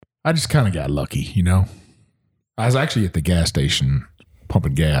I just kind of got lucky, you know. I was actually at the gas station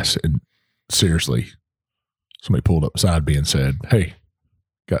pumping gas, and seriously, somebody pulled up beside me and said, "Hey,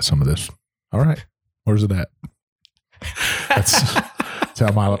 got some of this." All right, where's it at? That's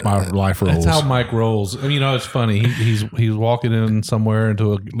how my life rolls. That's how Mike rolls. I mean, you know, it's funny. He's walking in somewhere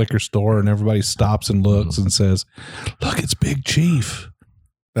into a liquor store, and everybody stops and looks and says, "Look, it's Big Chief."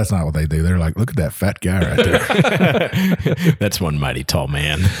 That's not what they do. They're like, "Look at that fat guy right there." That's one mighty tall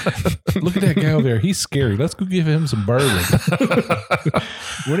man. Look at that guy over there. He's scary. Let's go give him some bourbon.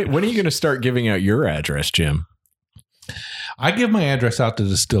 When are you going to start giving out your address, Jim? I give my address out to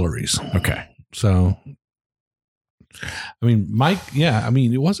distilleries. Okay. So, I mean, Mike, yeah, I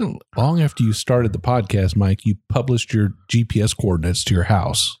mean, it wasn't long after you started the podcast, Mike, you published your GPS coordinates to your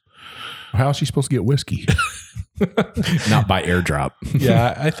house. How is she supposed to get whiskey? Not by airdrop.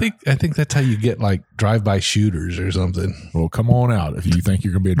 Yeah, I think that's how you get like drive-by shooters or something. Well, come on out. If you think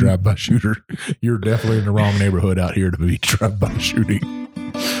you're going to be a drive-by shooter, you're definitely in the wrong neighborhood out here to be drive-by shooting.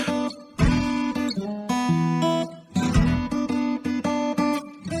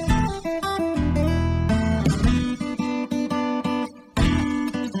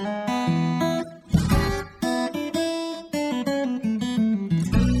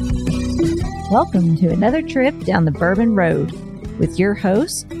 Welcome to another trip down the Bourbon Road with your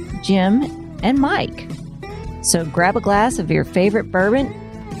hosts, Jim and Mike. So grab a glass of your favorite bourbon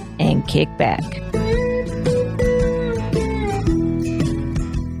and kick back.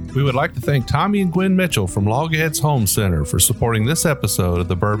 We would like to thank Tommy and Gwen Mitchell from Logheads Home Center for supporting this episode of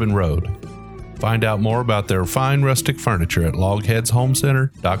the Bourbon Road. Find out more about their fine rustic furniture at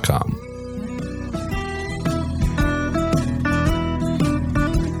logheadshomecenter.com.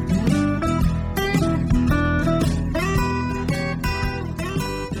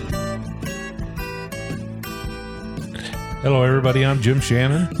 Hello, everybody. I'm Jim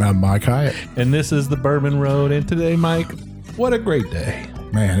Shannon. I'm Mike Hyatt. And this is the Bourbon Road. And today, Mike, what a great day.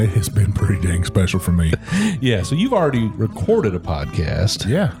 Man, it has been pretty dang special for me. Yeah, so you've already recorded a podcast.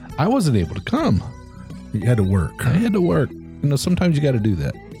 Yeah. I wasn't able to come. You had to work. I had to work. You know, sometimes you got to do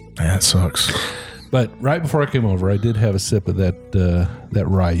that. That sucks. But right before I came over, I did have a sip of that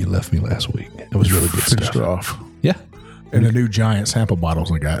rye you left me last week. It was really good Finished stuff. off. Yeah. And the new giant sample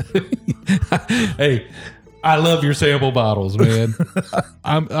bottles I got. Hey, I love your sample bottles, man.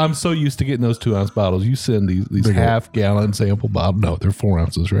 I'm so used to getting those 2-ounce bottles. You send these half-gallon sample bottles. No, they're 4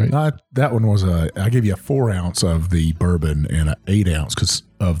 ounces, right? That one was I gave you a 4 ounce of the bourbon and an 8 ounce because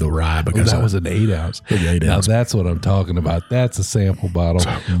of the rye. Because that was an 8 ounce. Big 8 now ounce. that's what I'm talking about. That's a sample bottle.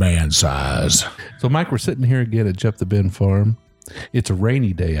 Man size. So, Mike, we're sitting here again at Jeff the Ben Farm. It's a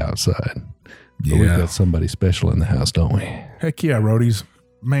rainy day outside. But we've got somebody special in the house, don't we? Heck yeah, roadies.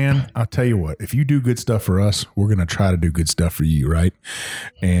 Man, I'll tell you what, if you do good stuff for us, we're going to try to do good stuff for you, right?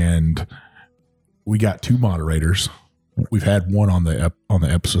 And we got 2 moderators. We've had one on the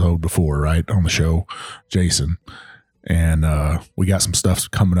episode before, right? On the show, Jason. And we got some stuff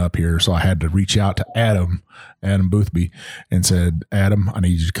coming up here. So I had to reach out to Adam Boothby, and said, Adam, I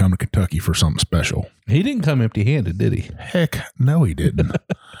need you to come to Kentucky for something special. He didn't come empty-handed, did he? Heck, no, he didn't.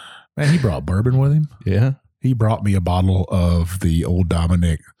 Man, he brought bourbon with him. Yeah. He brought me a bottle of the Old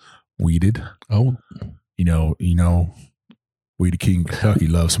Dominick Weeded. Oh, you know, Weeded King Kentucky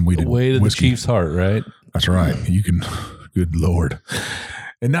loves some weeded way to whiskey. The Chief's heart, right? That's right. You can, good Lord.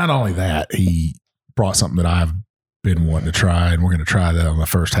 And not only that, he brought something that I've been wanting to try, and we're going to try that on the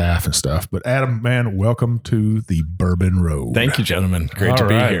first half and stuff. But Adam, man, welcome to the Bourbon Road. Thank you, gentlemen. Great to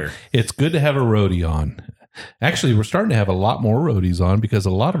be here. It's good to have a roadie on. Actually, we're starting to have a lot more roadies on because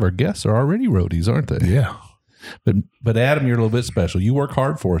a lot of our guests are already roadies, aren't they? Yeah. But Adam, you're a little bit special. You work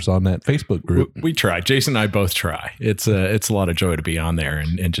hard for us on that Facebook group. We try. Jason and I both try. It's a lot of joy to be on there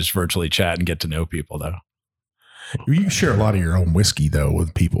and just virtually chat and get to know people, though. You share a lot of your own whiskey, though,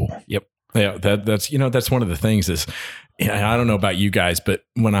 with people. Yep. Yeah, that's one of the things is, I don't know about you guys, but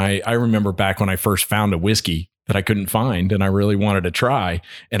when I remember back when I first found a whiskey that I couldn't find and I really wanted to try,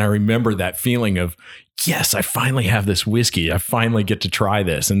 and I remember that feeling of, yes, I finally have this whiskey. I finally get to try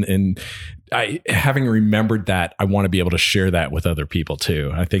this. And I, having remembered that, I want to be able to share that with other people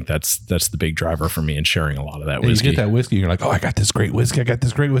too. I think that's the big driver for me in sharing a lot of that whiskey. You get that whiskey, you're like, oh, I got this great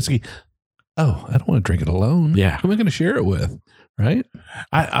whiskey. Oh, I don't want to drink it alone. Yeah. Who am I going to share it with? Right.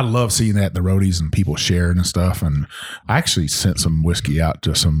 I love seeing that, the roadies and people sharing and stuff. And I actually sent some whiskey out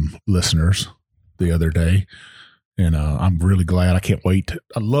to some listeners the other day. And I'm really glad. I can't wait.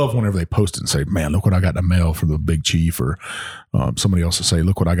 I love whenever they post it and say, man, look what I got in the mail from the Big Chief, or somebody else will say,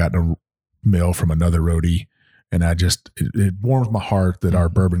 look what I got in the mail from another roadie. And it warms my heart that our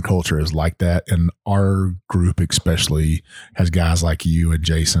bourbon culture is like that. And our group especially has guys like you and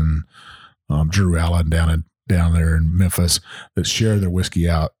Jason, Drew Allen down there in Memphis that share their whiskey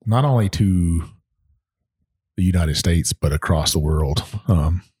out, not only to the United States, but across the world.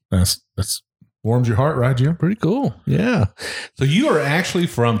 That's warms your heart, right, Jim? Pretty cool. Yeah. So you are actually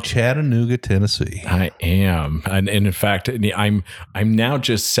from Chattanooga, Tennessee. I am. And in fact, I'm now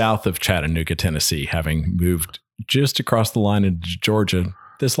just south of Chattanooga, Tennessee, having moved just across the line into Georgia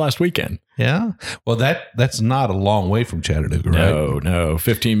this last weekend. Yeah. Well, that's not a long way from Chattanooga, right? No,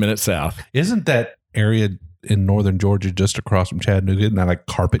 15 minutes south. Isn't that area in northern Georgia just across from Chattanooga? Isn't that like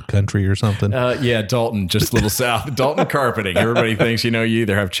carpet country or something? Yeah, Dalton, just a little south. Dalton carpeting. Everybody thinks, you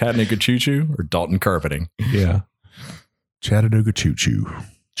either have Chattanooga choo-choo or Dalton carpeting. Yeah. Chattanooga choo-choo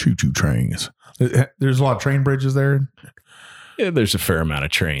trains. There's a lot of train bridges there. Yeah, there's a fair amount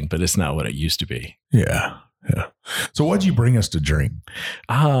of train, but it's not what it used to be. Yeah. So what'd you bring us to drink?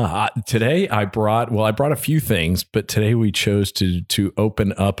 Today I brought a few things, but today we chose to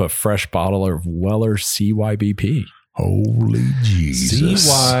open up a fresh bottle of Weller CYBP. Holy Jesus.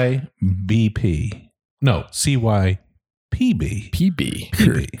 CYBP. No, CYPB.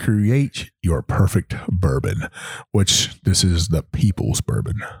 PB. Create your perfect bourbon, which this is the people's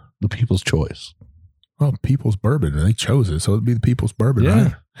bourbon. The people's choice. Well, people's bourbon. They chose it, so it'd be the people's bourbon, Yeah.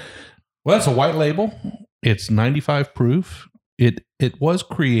 right? Well, it's a white label. It's 95 proof. It was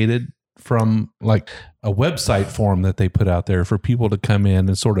created from like a website form that they put out there for people to come in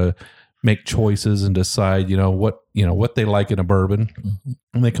and sort of make choices and decide, what they like in a bourbon. Mm-hmm.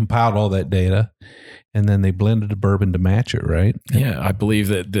 And they compiled all that data and then they blended a bourbon to match it, right? Yeah, I believe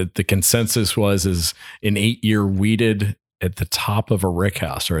that the consensus is an 8-year weeded at the top of a rick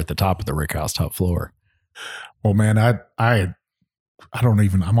house, or at the top of the rick house top floor. Well, man, I'm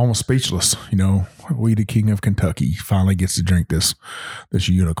almost speechless. Weeded King of Kentucky finally gets to drink this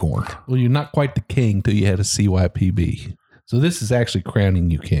unicorn. Well, you're not quite the king till you had a CYPB. So this is actually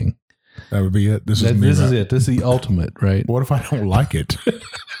crowning you king. That would be it. This is it. This is the ultimate, right? What if I don't like it?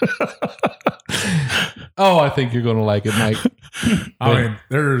 Oh, I think you're going to like it, Mike. I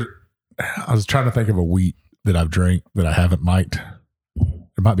was trying to think of a wheat that I've drank that I haven't liked.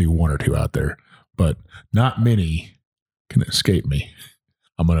 There might be one or two out there, but not many can escape me.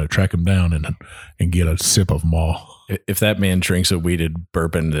 I'm going to track them down and get a sip of them all. If that man drinks a weeded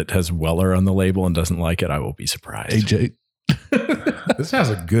bourbon that has Weller on the label and doesn't like it, I will be surprised. AJ. This has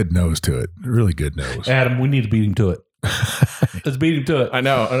a good nose to it. Really good nose. Adam, we need to beat him to it. Let's beat him to it. I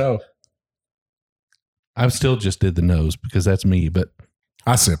know. I still just did the nose because that's me, but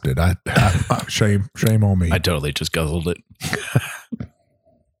I sipped it. I shame on me. I totally just guzzled it.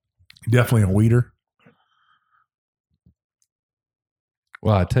 Definitely a weeder.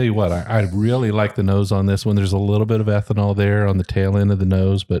 Well, I tell you what, I really like the nose on this one. There's a little bit of ethanol there on the tail end of the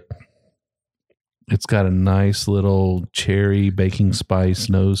nose, but it's got a nice little cherry baking spice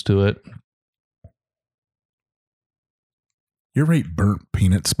nose to it. You ever ate burnt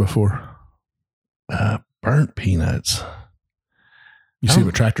peanuts before? Burnt peanuts. You see them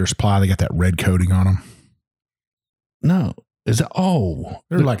at Tractor Supply, they got that red coating on them. No. Is it? Oh.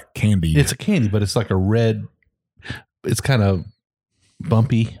 They're like candy. It's a candy, but it's like a red. It's kind of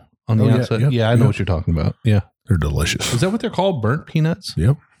bumpy on the outside. I know what you're talking about. Yeah. They're delicious. Is that what they're called? Burnt peanuts?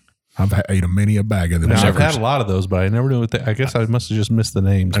 Yep. I've ate many a bag of them. I've had a lot of those, but I never knew what I guess I must have just missed the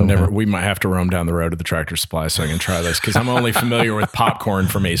names. We might have to roam down the road to the Tractor Supply so I can try this, because I'm only familiar with popcorn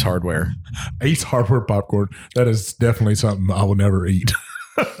from Ace Hardware. Ace Hardware popcorn. That is definitely something I will never eat.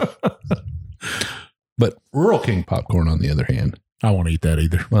 But Rural King popcorn, on the other hand, I won't eat that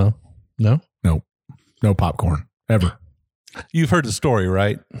either. Well, no popcorn ever. You've heard the story,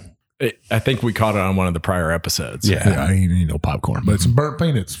 right? I think we caught it on one of the prior episodes. Yeah, I ain't eat no popcorn, but it's burnt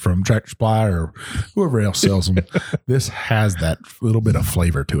peanuts from Tractor Supply or whoever else sells them. This has that little bit of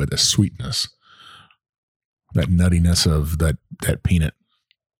flavor to it, the sweetness, that nuttiness of that peanut.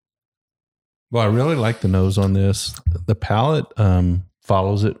 Well, I really like the nose on this. The palate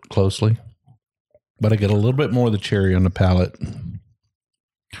follows it closely, but I get a little bit more of the cherry on the palate.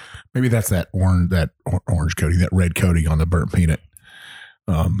 Maybe that's that orange coating, that red coating on the burnt peanut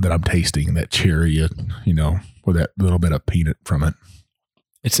that I'm tasting, that cherry, with that little bit of peanut from it.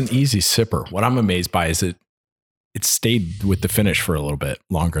 It's an easy sipper. What I'm amazed by is it stayed with the finish for a little bit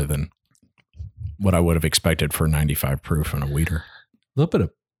longer than what I would have expected for 95 proof and a weeder. A little bit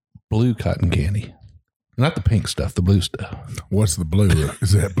of blue cotton candy. Not the pink stuff, the blue stuff. What's the blue?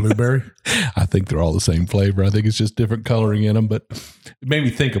 Is that blueberry? I think they're all the same flavor. I think it's just different coloring in them, but it made me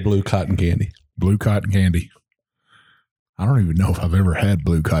think of blue cotton candy. Blue cotton candy. I don't even know if I've ever had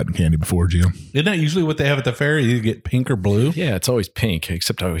blue cotton candy before, Jim. Isn't that usually what they have at the fair? You get pink or blue? Yeah, it's always pink,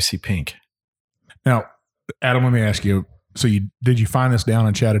 except I always see pink. Now, Adam, let me ask you. So did you find this down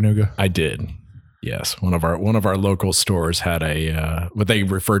in Chattanooga? I did. Yes. One of our local stores had a what they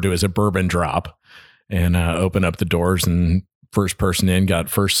referred to as a bourbon drop, and opened up the doors, and first person in got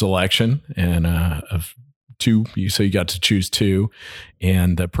first selection, and of two. So you got to choose two,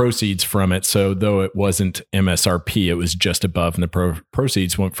 and the proceeds from it. So though it wasn't MSRP, it was just above, and the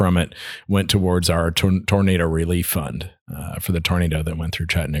proceeds went towards our tornado relief fund for the tornado that went through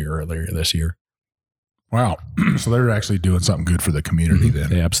Chattanooga earlier this year. Wow. So they're actually doing something good for the community then.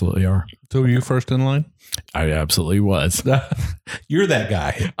 They absolutely are. So were you first in line? I absolutely was. You're that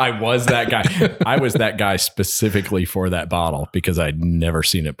guy. I was that guy. I was that guy specifically for that bottle because I'd never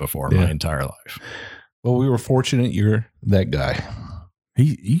seen it before in my entire life. Well, we were fortunate you're that guy.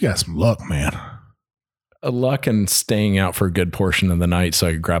 You got some luck, man. Luck and staying out for a good portion of the night so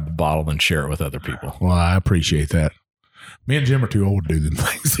I could grab a bottle and share it with other people. Well, I appreciate that. Me and Jim are too old to do them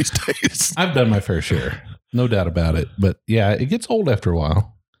things these days. I've done my fair share. No doubt about it. But yeah, it gets old after a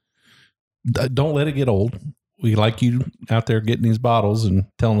while. Don't let it get old. We like you out there getting these bottles and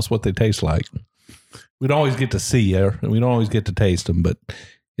telling us what they taste like. We don't always get to see you. We don't always get to taste them, but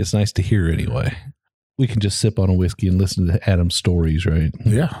it's nice to hear anyway. We can just sip on a whiskey and listen to Adam's stories, right?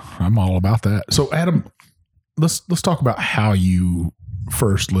 Yeah, I'm all about that. So, Adam, let's talk about how you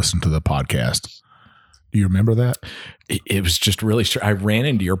first listened to the podcast. Do you remember that? It was just really I ran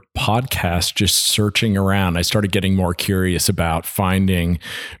into your podcast just searching around. I started getting more curious about finding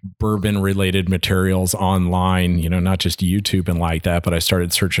bourbon related materials online, not just YouTube and like that, but I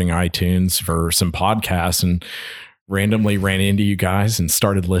started searching iTunes for some podcasts and randomly ran into you guys and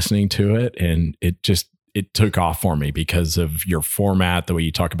started listening to it. And it took off for me because of your format, the way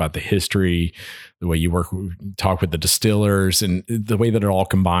you talk about the history, the way you talk with the distillers, and the way that it all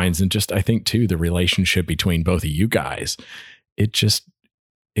combines. And just, I think too, the relationship between both of you guys,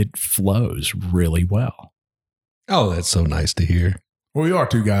 it flows really well. Oh, that's so nice to hear. Well, we are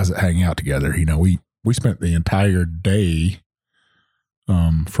two guys that hang out together. We spent the entire day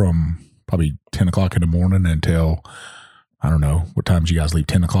from probably 10 o'clock in the morning until, I don't know, what time did you guys leave?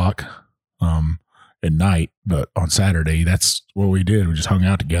 10 o'clock at night. But on Saturday, that's what we did. We just hung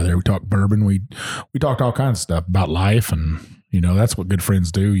out together. We talked bourbon. We talked all kinds of stuff about life. And, that's what good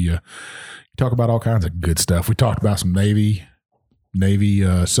friends do. You talk about all kinds of good stuff. We talked about some Navy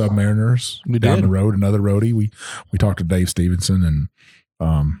submariners down the road, another roadie. We talked to Dave Stevenson,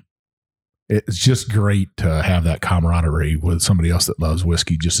 and it's just great to have that camaraderie with somebody else that loves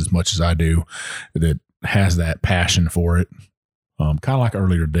whiskey just as much as I do, that has that passion for it. Kind of like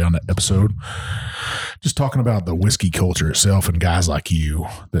earlier down that episode, just talking about the whiskey culture itself and guys like you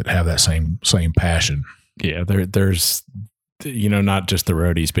that have that same passion. Yeah, there's not just the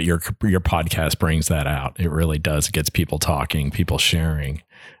roadies, but your podcast brings that out. It really does. It gets people talking, people sharing.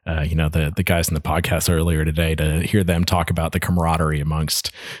 The guys in the podcast earlier today, to hear them talk about the camaraderie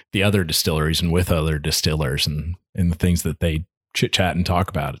amongst the other distilleries and with other distillers and the things that they chit chat and talk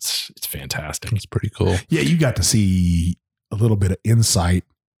about. It's fantastic. It's pretty cool. Yeah, you got to see a little bit of insight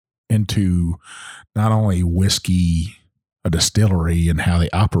into not only whiskey, a distillery, and how they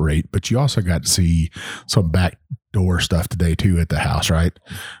operate, but you also got to see some backdoor stuff today too at the house, right?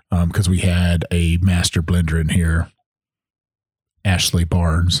 Because we had a master blender in here, Ashley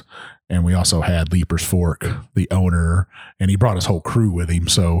Barnes, and we also had Leaper's Fork, the owner, and he brought his whole crew with him.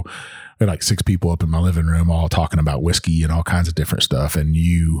 So we had like 6 people up in my living room all talking about whiskey and all kinds of different stuff, and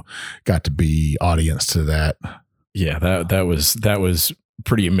you got to be audience to that. Yeah, that was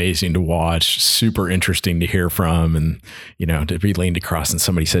pretty amazing to watch. Super interesting to hear from, and to be leaned across and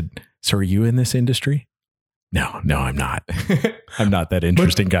somebody said, "So are you in this industry?" No, I'm not. I'm not that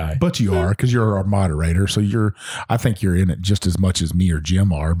interesting guy. But you are, because you're our moderator. So I think you're in it just as much as me or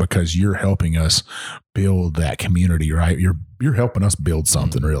Jim are, because you're helping us build that community, right? You're helping us build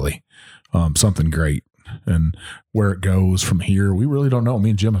something really, something great. And where it goes from here, we really don't know. Me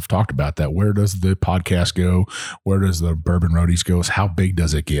and Jim have talked about that. Where does the podcast go? Where does the Bourbon Roadies go? How big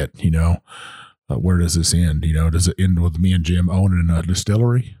does it get? Where does this end? Does it end with me and Jim owning a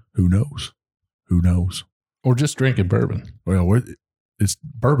distillery? Who knows? Or just drinking bourbon. Well,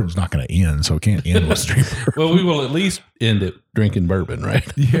 bourbon's not going to end, so it can't end with street bourbon. Well, we will at least end it drinking bourbon, right?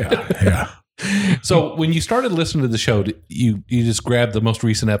 Yeah. So when you started listening to the show, you just grabbed the most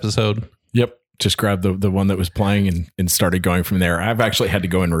recent episode? Yep. just grabbed the one that was playing and started going from there. I've actually had to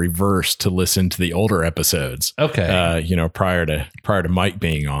go in reverse to listen to the older episodes. Okay. Prior to Mike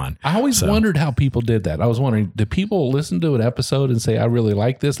being on. I always wondered how people did that. I was wondering, do people listen to an episode and say, I really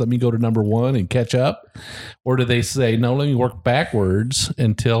like this, let me go to number 1 and catch up? Or do they say, no, let me work backwards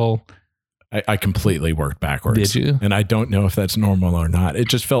until... I completely worked backwards. Did you? And I don't know if that's normal or not. It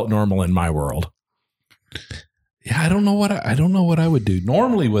just felt normal in my world. Yeah, I don't know what I would do.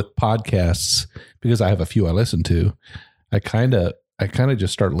 Normally with podcasts, because I have a few I listen to, I kind of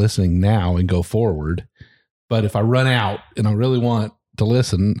just start listening now and go forward. But if I run out and I really want to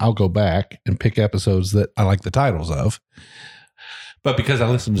listen, I'll go back and pick episodes that I like the titles of. But because I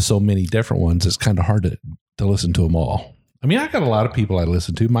listen to so many different ones, it's kind of hard to listen to them all. I mean, I got a lot of people I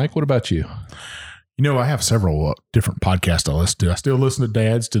listen to. Mike, what about you? I have several different podcasts I listen to. I still listen to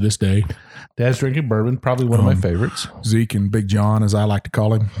Dad's to this day. Dad's Drinking Bourbon, probably one of my favorites. Zeke and Big John, as I like to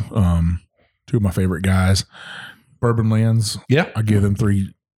call him. 2 of my favorite guys. Bourbon Lens. Yeah. I give them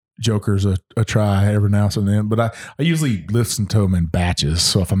 3 jokers a try every now and then, but I usually listen to them in batches.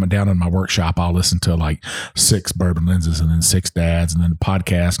 So if I'm down in my workshop, I'll listen to like 6 Bourbon Lenses and then 6 Dads, and then the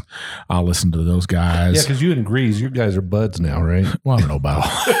podcast, I'll listen to those guys. Yeah, because you and Grease, you guys are buds now, right? Well, I don't know about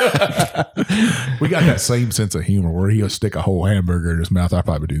we got that same sense of humor where he'll stick a whole hamburger in his mouth. I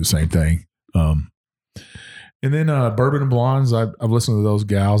probably do the same thing. And then Bourbon and Blondes, I've listened to those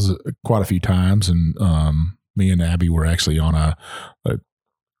gals quite a few times, and me and Abby were actually on a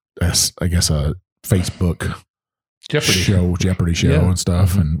Facebook Jeopardy show and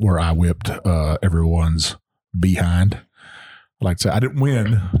stuff, and where I whipped everyone's behind. Like I said, I didn't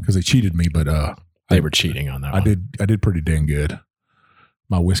win because they cheated me, but they were cheating on that. I did pretty dang good.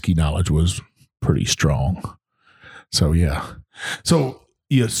 My whiskey knowledge was pretty strong. So yeah. So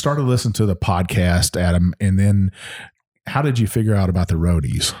you started listening to the podcast, Adam, and then how did you figure out about the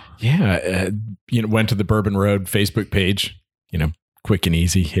roadies? Yeah, went to the Bourbon Road Facebook page. Quick and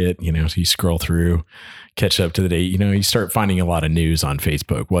easy hit, so you scroll through, catch up to the date, you start finding a lot of news on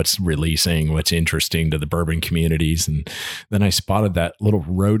Facebook, what's releasing, what's interesting to the bourbon communities. And then I spotted that little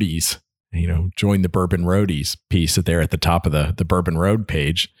roadies, join the Bourbon Roadies piece there at the top of the Bourbon Road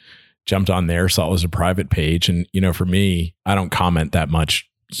page, jumped on there, saw it was a private page. And, for me, I don't comment that much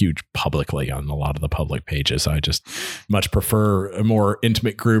huge publicly on a lot of the public pages. I just much prefer a more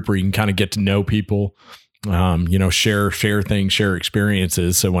intimate group where you can kind of get to know people, share things, share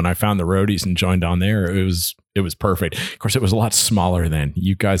experiences. So when I found the roadies and joined on there, it was perfect. Of course, it was a lot smaller then.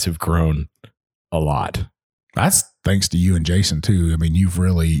 You guys have grown a lot. That's thanks to you and Jason too. I mean, you've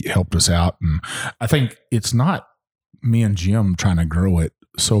really helped us out. And I think it's not me and Jim trying to grow it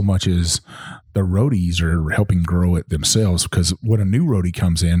so much as the roadies are helping grow it themselves, because when a new roadie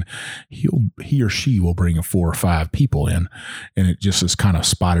comes in, he or she will bring 4 or 5 people in, and it just is kind of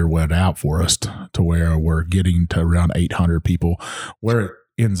spider web out for us to where we're getting to around 800 people. Where it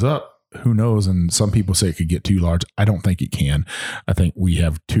ends up, who knows? And some people say it could get too large. I don't think it can. I think we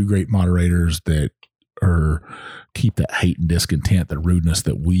have 2 great moderators that keep that hate and discontent, the rudeness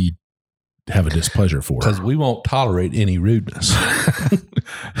that we have a displeasure for, because we won't tolerate any rudeness.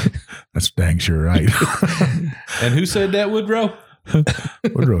 That's dang sure right. And who said that, Woodrow?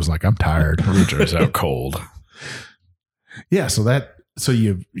 Woodrow's like, I'm tired. Woodrow's out cold. Yeah. So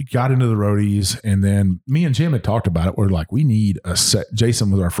you got into the roadies, and then me and Jim had talked about it. We're like, we need a set. Jason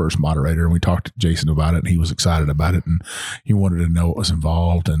was our first moderator, and we talked to Jason about it, and he was excited about it, and he wanted to know what was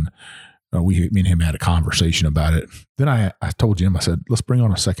involved. And me and him had a conversation about it. Then I told Jim, I said, let's bring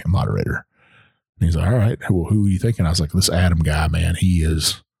on a second moderator. And he's like, all right, well, who are you thinking? I was like, this Adam guy, man,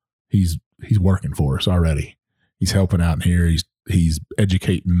 he's working for us already. He's helping out in here. He's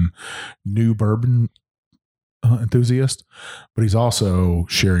educating new bourbon enthusiasts, but he's also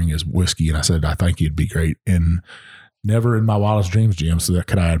sharing his whiskey. And I said, I think he'd be great. And never in my wildest dreams, Jim, so that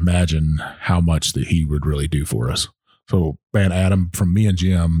could I imagine how much that he would really do for us. So, man, Adam, from me and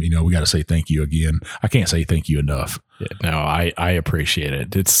Jim, we got to say thank you again. I can't say thank you enough. Yeah, no, I appreciate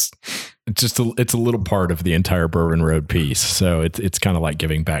it. It's a little part of the entire Bourbon Road piece. So it's kind of like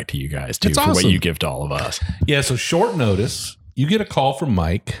giving back to you guys too, for what you give to all of us. Yeah. So short notice, you get a call from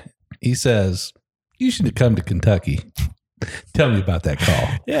Mike. He says, you should come to Kentucky. Tell me about that call.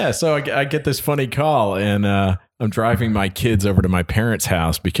 Yeah. So I get this funny call, and I'm driving my kids over to my parents'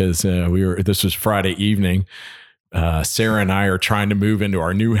 house because this was Friday evening. Sarah and I are trying to move into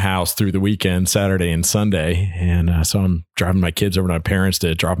our new house through the weekend, Saturday and Sunday. And so I'm driving my kids over to my parents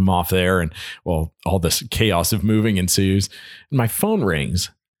to drop them off there. And well, all this chaos of moving ensues. And my phone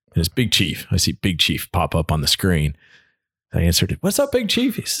rings, and it's Big Chief. I see Big Chief pop up on the screen. I answered it. What's up, Big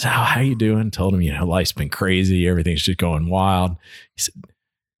Chief? He says, how you doing? Told him, life's been crazy. Everything's just going wild. He said,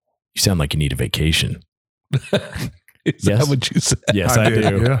 You sound like you need a vacation. Is that what you said? Yes, I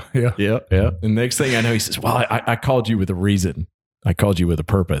do. Yeah. And next thing I know, he says, well, I called you with a reason. I called you with a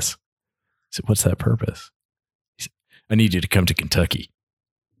purpose. I said, what's that purpose? He said, I need you to come to Kentucky.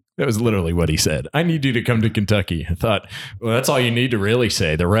 That was literally what he said. I need you to come to Kentucky. I thought, well, that's all you need to really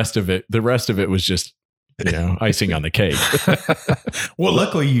say. The rest of it was just, icing on the cake. Well,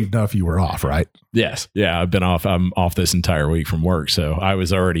 luckily enough, you were off, right? Yes. Yeah. I've been off. I'm off this entire week from work. So I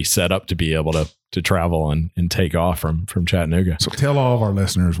was already set up to be able to travel and take off from Chattanooga. So tell all of our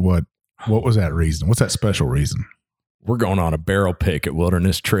listeners what was that reason? What's that special reason? We're going on a barrel pick at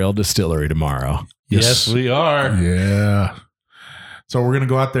Wilderness Trail Distillery tomorrow. Yes, we are. Yeah. So we're going to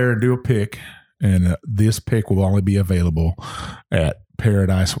go out there and do a pick, and this pick will only be available at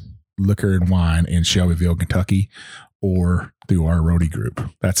Paradise Liquor and Wine in Shelbyville, Kentucky, or through our roadie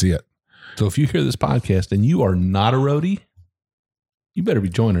group. That's it. So if you hear this podcast and you are not a roadie, you better be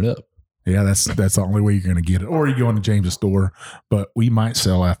joining up. Yeah, that's the only way you're going to get it. Or you go into James's store, but we might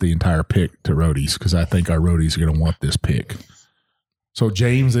sell out the entire pick to roadies because I think our roadies are going to want this pick. So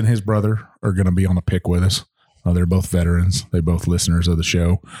James and his brother are going to be on the pick with us. They're both veterans. They're both listeners of the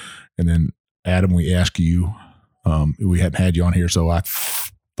show. And then Adam, we ask you, we hadn't had you on here, so I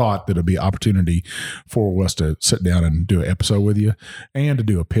thought that it'd be an opportunity for us to sit down and do an episode with you and to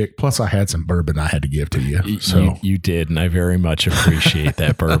do a pick. Plus I had some bourbon I had to give to you. So you did. And I very much appreciate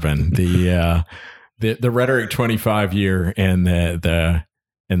that bourbon. The Rhetoric 25 year and the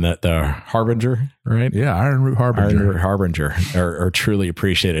Harbinger, right? Yeah. Iron Root Harbinger are truly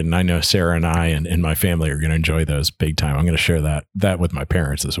appreciated. And I know Sarah and I and my family are going to enjoy those big time. I'm going to share that with my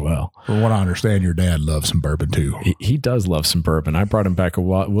parents as well. From what I understand, your dad loves some bourbon too. He does love some bourbon. I brought him back a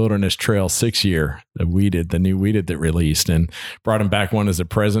Wilderness Trail 6-year, the new weeded that released, and brought him back one as a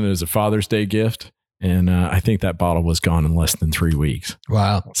present, as a Father's Day gift. And I think that bottle was gone in less than 3 weeks.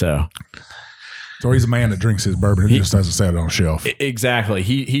 Wow. So he's a man that drinks his bourbon. He just doesn't set it on a shelf. Exactly.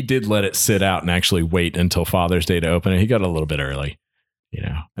 He did let it sit out and actually wait until Father's Day to open it. He got a little bit early,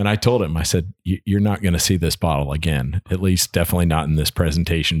 And I told him, I said, you're not going to see this bottle again. At least definitely not in this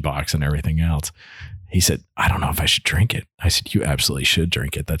presentation box and everything else. He said, I don't know if I should drink it. I said, you absolutely should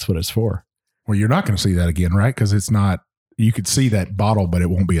drink it. That's what it's for. Well, you're not going to see that again, right? Because it's not, you could see that bottle, but it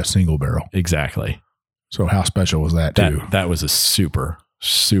won't be a single barrel. Exactly. So how special was that too? That was a super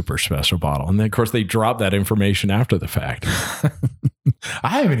special bottle. And then of course they dropped that information after the fact. I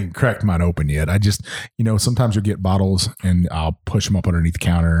haven't even cracked mine open yet. I just, sometimes you'll get bottles and I'll push them up underneath the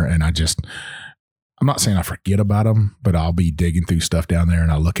counter and I'm not saying I forget about them, but I'll be digging through stuff down there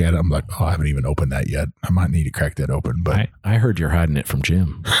and I look at it. I'm like, oh, I haven't even opened that yet. I might need to crack that open. But I heard you're hiding it from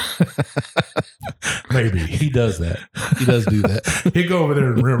Jim. Maybe. He does that. He does do that. He'd go over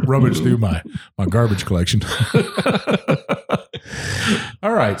there and rummage through my garbage collection.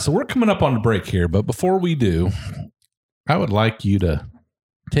 All right. So we're coming up on the break here. But before we do, I would like you to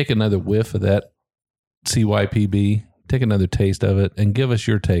take another whiff of that CYPB, take another taste of it, and give us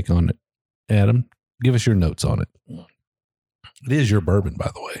your take on it. Adam, give us your notes on it. It is your bourbon,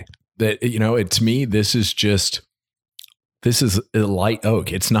 by the way. To me, this is a light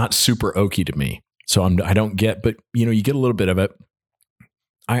oak. It's not super oaky to me. So I don't get, but you get a little bit of it.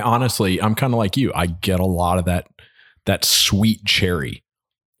 I'm kind of like you. I get a lot of that sweet cherry.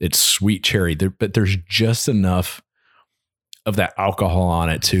 It's sweet cherry, but there's just enough of that alcohol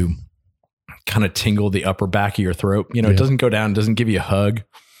on it to kind of tingle the upper back of your throat. It doesn't go down, doesn't give you a hug.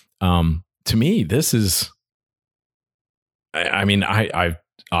 To me, this is, I've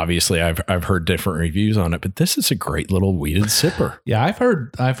heard different reviews on it, but this is a great little weeded sipper. Yeah. I've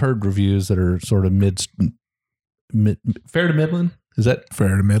heard reviews that are sort of mid fair to middling. Is that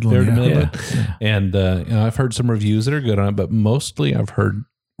fair to middling? Fair to middling. Yeah. And, I've heard some reviews that are good on it, but mostly I've heard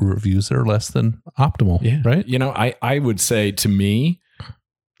reviews that are less than optimal. Yeah. Right. I would say, to me,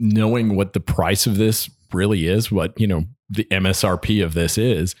 knowing what the price of this really is, what, the MSRP of this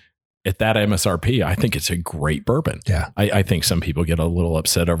is, at that MSRP, I think it's a great bourbon. Yeah. I think some people get a little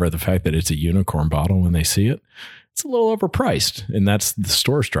upset over the fact that it's a unicorn bottle when they see it. It's a little overpriced, and that's the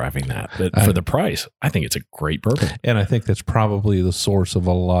store's driving that. But for the price, I think it's a great bourbon. And I think that's probably the source of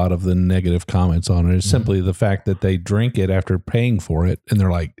a lot of the negative comments on it is simply the fact that they drink it after paying for it, and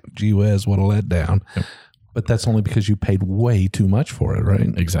they're like, gee whiz, what a letdown. Yep. But that's only because you paid way too much for it,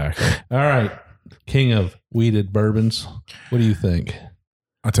 right? Exactly. All right. King of weeded bourbons. What do you think?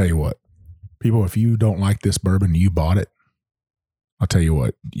 I'll tell you what, people, if you don't like this bourbon, you bought it. I'll tell you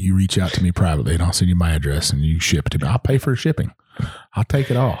what, you reach out to me privately and I'll send you my address and you ship it to me. I'll pay for shipping. I'll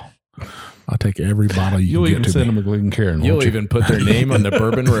take it all. I'll take every bottle You'll can even get to send me. them a Glencairn. You'll even put their name on the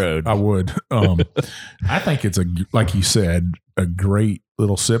Bourbon Road. I would. I think it's like you said, a great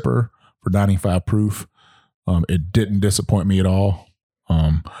little sipper for 95 proof. It didn't disappoint me at all.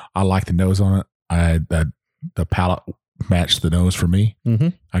 I like the nose on it. The palate matched the nose for me. Mm-hmm.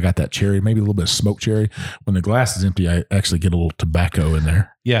 I got that cherry, maybe a little bit of smoked cherry. When the glass is empty, I actually get a little tobacco in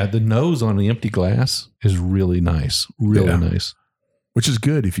there. Yeah, the nose on the empty glass is really nice. Really nice. Which is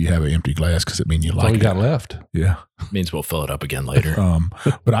good if you have an empty glass because it means you That's like all you it. got left. Yeah. Means we'll fill it up again later.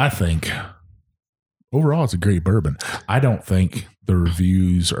 But I think overall it's a great bourbon. I don't think the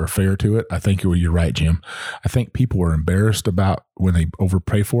reviews are fair to it. I think you're right, Jim. I think people are embarrassed about when they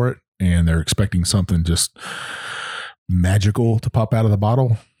overpay for it and they're expecting something just magical to pop out of the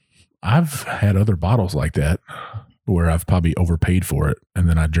bottle. I've had other bottles like that where I've probably overpaid for it and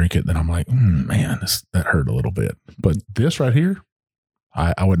then I drink it and then I'm like, man, that hurt a little bit. But this right here,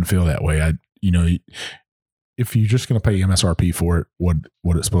 I wouldn't feel that way. If you're just going to pay MSRP for it,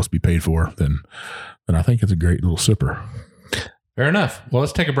 what it's supposed to be paid for, then I think it's a great little sipper. Fair enough. Well,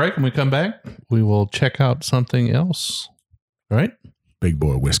 let's take a break. When we come back, we will check out something else. All right? Big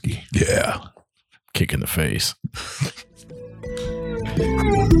boy whiskey. Yeah. Kick in the face.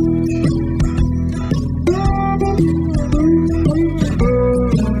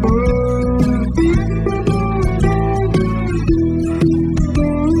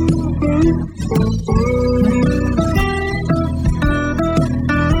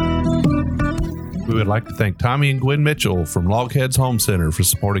 We would like to thank Tommy and Gwen Mitchell from Logheads Home Center for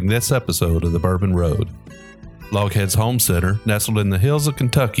supporting this episode of The Bourbon Road. Logheads Home Center, nestled in the hills of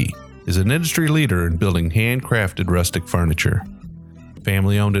Kentucky, is an industry leader in building handcrafted rustic furniture.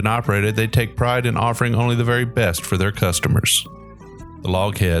 Family owned and operated, they take pride in offering only the very best for their customers. The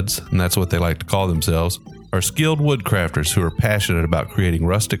Logheads, and that's what they like to call themselves, are skilled woodcrafters who are passionate about creating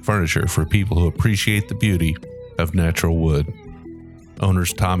rustic furniture for people who appreciate the beauty of natural wood.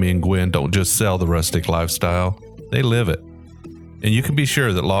 Owners Tommy and Gwen don't just sell the rustic lifestyle, they live it. And you can be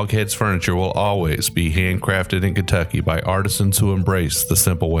sure that Logheads furniture will always be handcrafted in Kentucky by artisans who embrace the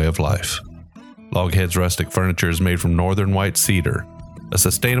simple way of life. Logheads rustic furniture is made from northern white cedar, a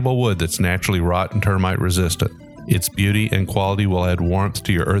sustainable wood that's naturally rot and termite resistant. Its beauty and quality will add warmth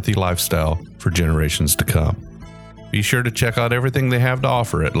to your earthy lifestyle for generations to come. Be sure to check out everything they have to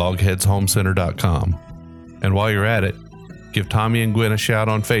offer at logheadshomecenter.com. And while you're at it, give Tommy and Gwen a shout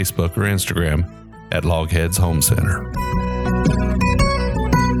on Facebook or Instagram at Logheads Home Center.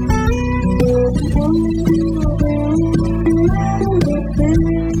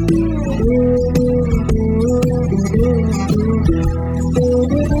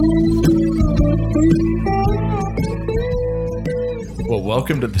 Well,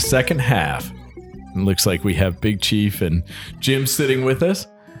 welcome to the second half. It looks like we have Big Chief and Jim sitting with us.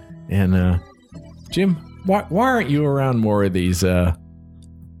 And Jim, why aren't you around more of these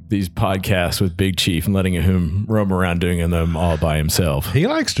podcasts with Big Chief and letting him roam around doing them all by himself? He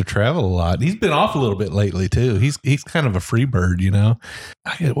likes to travel a lot. He's been off a little bit lately too. He's kind of a free bird, you know.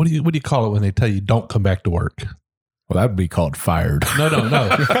 What do you call it when they tell you don't come back to work? Well, that would be called fired. No.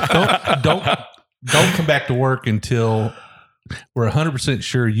 Don't come back to work until we're 100%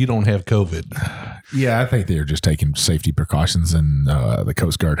 sure you don't have COVID. Yeah, I think they're just taking safety precautions, and the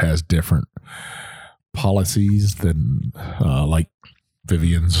Coast Guard has different policies than like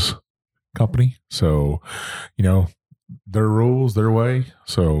Vivian's company. So, you know, their rules, their way.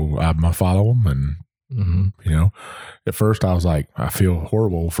 So I'm going to follow them. And, you know, at first I was like, I feel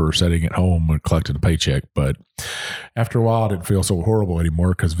horrible for sitting at home and collecting a paycheck. But after a while, I didn't feel so horrible anymore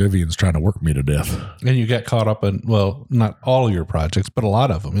because Vivian's trying to work me to death. And you got caught up in, well, not all of your projects, but a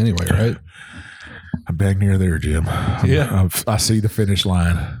lot of them anyway, right? I'm back near there, Jim. Yeah. I see the finish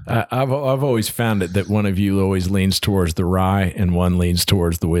line. I've always found it that one of you always leans towards the rye and one leans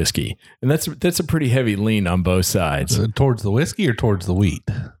towards the whiskey. And that's a pretty heavy lean on both sides. Towards the whiskey or towards the wheat?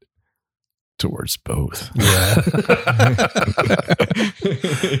 Towards both. Yeah.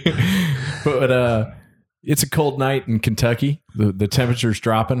 But it's a cold night in Kentucky. The temperature's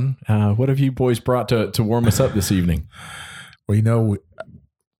dropping. What have you boys brought to warm us up this evening? Well, you know,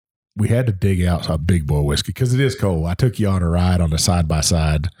 we had to dig out a big boy whiskey because it is cold. I took you on a ride on a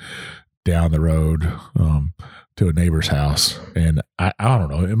side-by-side down the road to a neighbor's house. And I don't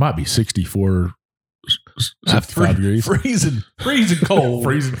know, it might be 64 degrees. Freezing cold.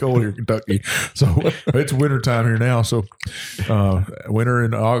 Freezing cold here in Kentucky. So it's wintertime here now. So winter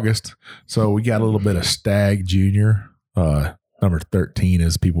in August. So we got a little bit of Stag Junior, number 13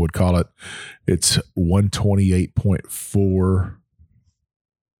 as people would call it. It's 128.4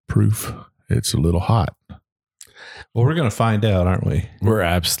 proof. It's a little hot. Well, we're going to find out, aren't we? We're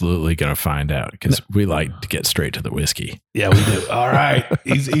absolutely going to find out because we like to get straight to the whiskey. Yeah, we do. All right.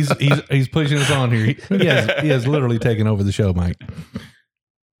 He's pushing us on here. He has literally taken over the show, Mike.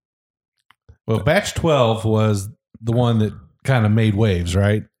 Well, batch 12 was the one that kind of made waves,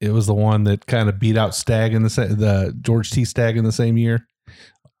 right? It was the one that kind of beat out Stagg in the George T. Stagg in the same year.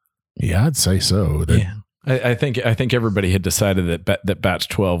 Yeah, I'd say so. I think everybody had decided that batch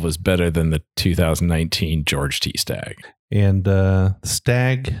 12 was better than the 2019 George T. Stagg. And the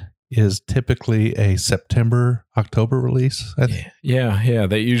Stagg is typically a September, October release. Yeah.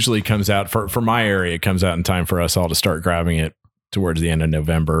 That usually comes out for my area. It comes out in time for us all to start grabbing it towards the end of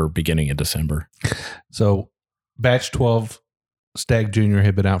November, beginning of December. So batch 12 Stagg Jr.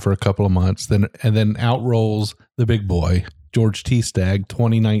 had been out for a couple of months, and then out rolls the big boy, George T. Stagg,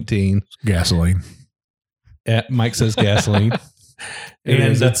 2019. Gasoline. Mike says gasoline.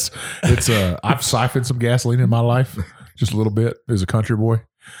 And I've siphoned some gasoline in my life, just a little bit as a country boy.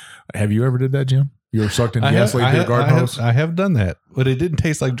 Have you ever did that, Jim? You ever sucked in gasoline through a garden hose? I have done that, but it didn't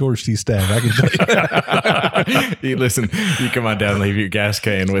taste like George T. Stagg. I can tell you. Listen, you come on down and leave your gas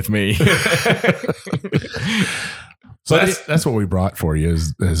can with me. So that's what we brought for you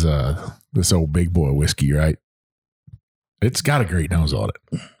is this old big boy whiskey, right? It's got a great nose on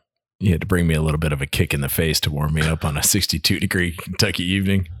it. You had to bring me a little bit of a kick in the face to warm me up on a 62-degree Kentucky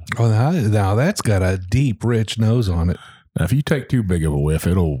evening. Oh, now that's got a deep, rich nose on it. Now, if you take too big of a whiff,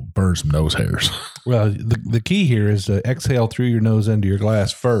 it'll burn some nose hairs. Well, the key here is to exhale through your nose into your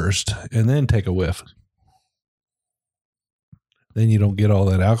glass first, and then take a whiff. Then you don't get all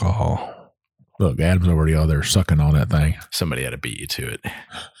that alcohol. Look, Adam's already out there sucking on that thing. Somebody had to beat you to it.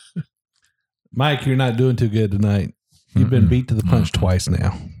 Mike, you're not doing too good tonight. You've been beat to the punch twice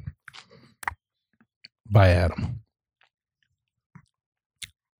now. By Adam.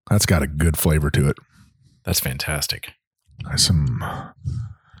 That's got a good flavor to it. That's fantastic. That's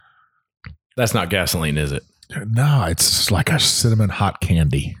not gasoline, is it? No, it's like a cinnamon hot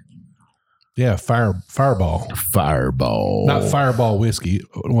candy. Yeah, Fireball. Fireball. Not Fireball whiskey.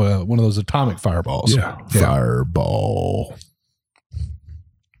 One of those atomic fireballs. Yeah. Fireball.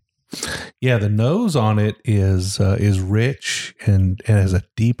 Yeah, the nose on it is rich and has a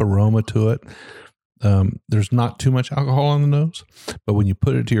deep aroma to it. There's not too much alcohol on the nose, but when you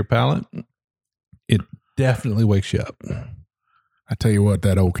put it to your palate, it definitely wakes you up. I tell you what,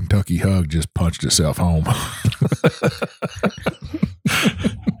 that old Kentucky hug just punched itself home.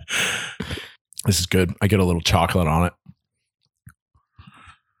 This is good. I get a little chocolate on it.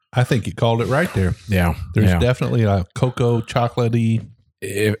 I think you called it right there. Yeah. There's definitely a cocoa chocolatey.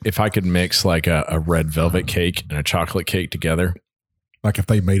 If I could mix like a red velvet cake and a chocolate cake together. Like if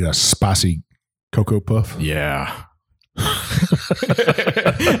they made a spicy Cocoa Puff? Yeah.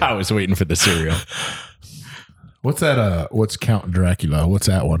 I was waiting for the cereal. What's that? What's Count Dracula? What's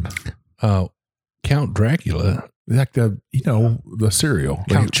that one? Count Dracula? Like the cereal.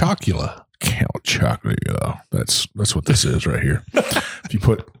 Count Chocula. Count Chocula. That's what this is right here. If you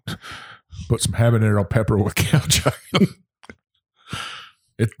put some habanero pepper with Count Chocula.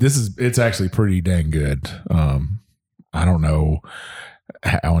 It's actually pretty dang good. I don't know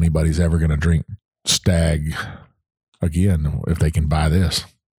how anybody's ever going to drink Stagg again if they can buy this.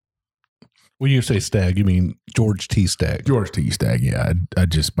 When you say Stagg, you mean George T. Stagg. George T. Stagg, yeah.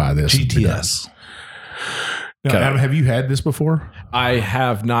 I'd just buy this. GTS. Now, Adam, have you had this before? I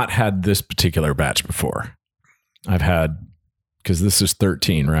have not had this particular batch before. I've had, because this is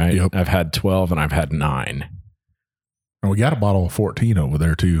 13, right? Yep. I've had 12 and I've had 9. And we got a bottle of 14 over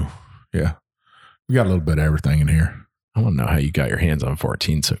there too. Yeah. We got a little bit of everything in here. I want to know how you got your hands on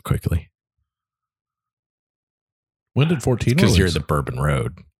 14 so quickly. When did 14 Because you're the Bourbon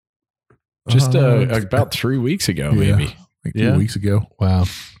Road. Just about 3 weeks ago, maybe. Like 2 weeks ago. Wow.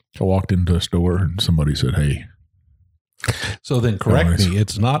 I walked into a store and somebody said, "Hey." So then correct me,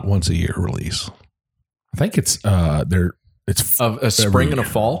 it's not once a year release. I think it's it's a spring and a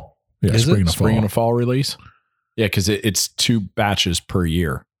fall. Yeah, is spring it? and a Spring fall. and a fall release. Yeah, because it's 2 batches per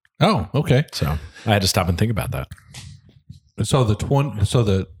year. Oh, okay. So I had to stop and think about that. So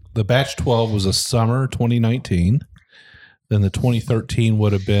the batch 12 was a summer 2019. Then the 2013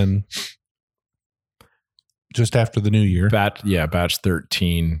 would have been just after the new year. Batch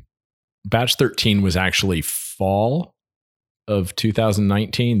 13. Batch 13 was actually fall of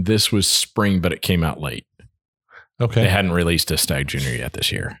 2019. This was spring, but it came out late. Okay. They hadn't released a Stagg Jr. yet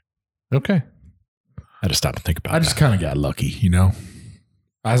this year. Okay. I had to stop and think about it. I just kind of got lucky, you know.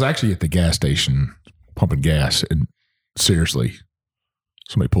 I was actually at the gas station pumping gas, and seriously,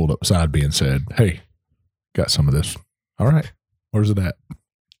 somebody pulled up beside me and said, "Hey, got some of this." All right, where's it at?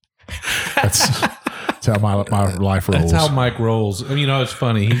 That's how my life rolls. That's how Mike rolls. And, you know, it's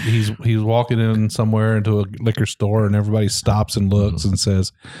funny. He's walking in somewhere into a liquor store, and everybody stops and looks and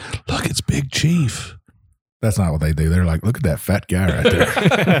says, "Look, it's Big Chief." That's not what they do. They're like, look at that fat guy right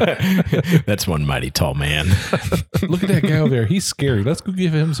there. That's one mighty tall man. Look at that guy over there. He's scary. Let's go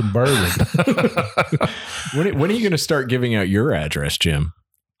give him some bourbon. When are you going to start giving out your address, Jim?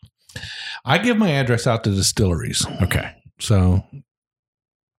 I give my address out to distilleries. Okay. So,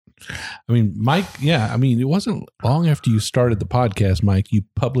 I mean, Mike, it wasn't long after you started the podcast, Mike, you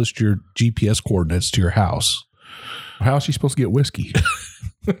published your GPS coordinates to your house. How is she supposed to get whiskey?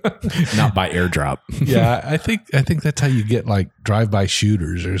 Not by airdrop. Yeah, I think that's how you get like drive-by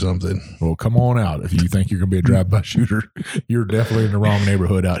shooters or something. Well, come on out. If you think you're going to be a drive-by shooter, you're definitely in the wrong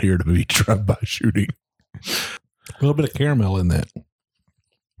neighborhood out here to be drive-by shooting. A little bit of caramel in that.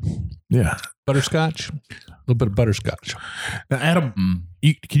 Yeah. Butterscotch. A little bit of butterscotch. Now, Adam,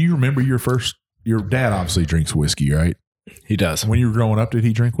 can you remember your dad obviously drinks whiskey, right? He does. When you were growing up, did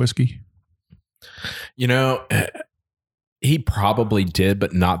he drink whiskey? He probably did,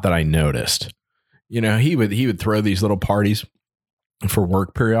 but not that I noticed. He would throw these little parties for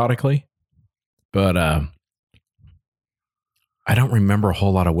work periodically, but I don't remember a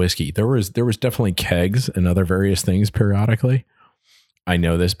whole lot of whiskey. There was definitely kegs and other various things periodically. I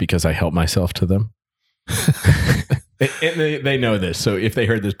know this because I help myself to them. They know this, so if they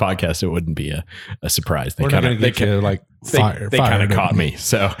heard this podcast, it wouldn't be a surprise. They kind of caught me,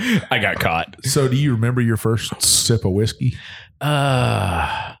 so I got caught. So, do you remember your first sip of whiskey?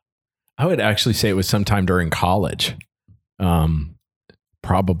 I would actually say it was sometime during college.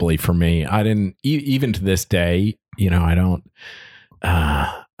 Probably for me, I didn't even to this day. I don't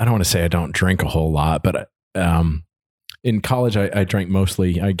want to say I don't drink a whole lot, but in college, I drank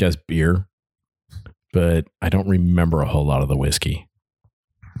mostly, I guess, beer. But I don't remember a whole lot of the whiskey.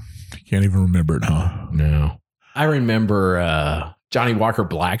 You can't even remember it, huh? No. I remember Johnny Walker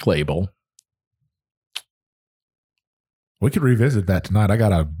Black Label. We could revisit that tonight. I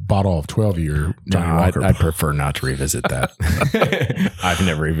got a bottle of 12-year Johnny Walker. I'd prefer not to revisit that. I've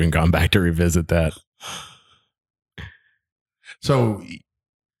never even gone back to revisit that. So,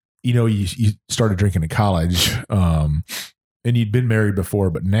 you started drinking in college. And you'd been married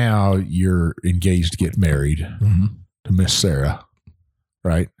before, but now you're engaged to get married to Miss Sarah,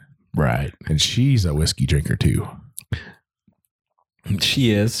 right? Right. And she's a whiskey drinker too.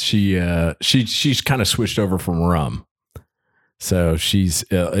 She is. She's kind of switched over from rum. So she's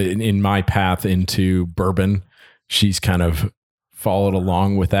in my path into bourbon. She's kind of followed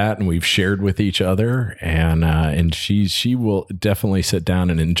along with that, and we've shared with each other, and she will definitely sit down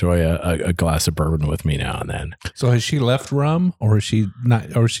and enjoy a glass of bourbon with me now and then. So has she left rum, or is she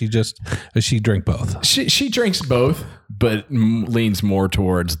not, or does she drink both? She drinks both, but leans more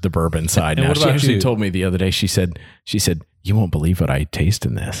towards the bourbon side now. She actually told me the other day, she said, you won't believe what I taste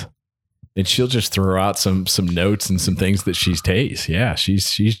in this. And she'll just throw out some notes and some things that she's tastes. Yeah,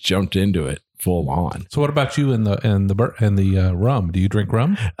 she's jumped into it full on. So what about you and the rum? Do you drink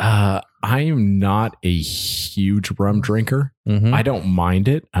rum? I am not a huge rum drinker. Mm-hmm. I don't mind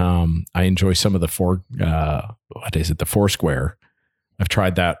it. I enjoy some of the Foursquare. I've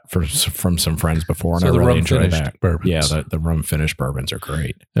tried that from some friends before, and I really enjoy that. Bourbons. Yeah, the rum finished bourbons are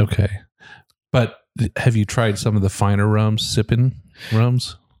great. Okay, but have you tried some of the finer rums, Sippin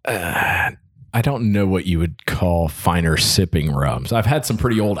rums? I don't know what you would call finer sipping rums. I've had some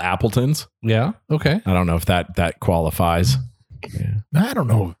pretty old Appletons. Yeah. Okay. I don't know if that qualifies. Yeah. I don't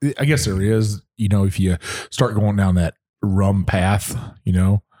know. I guess there is, if you start going down that rum path,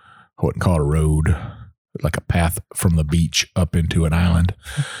 I wouldn't call it a road, like a path from the beach up into an island.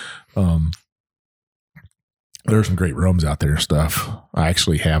 There's some great rums out there and stuff. I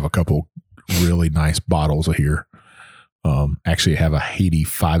actually have a couple really nice bottles of here. Actually have a Haiti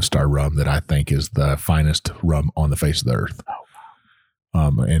 5-star rum that I think is the finest rum on the face of the earth.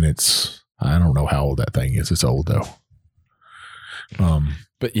 And I don't know how old that thing is. It's old though.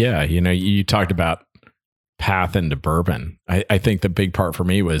 But yeah, you talked about path into bourbon. I think the big part for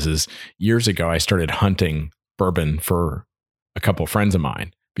me is years ago, I started hunting bourbon for a couple of friends of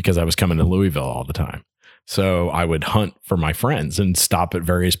mine because I was coming to Louisville all the time. So I would hunt for my friends and stop at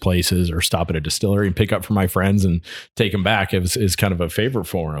various places or stop at a distillery and pick up for my friends and take them back. It was kind of a favorite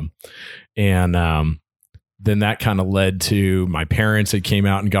for them. And then that kind of led to my parents had came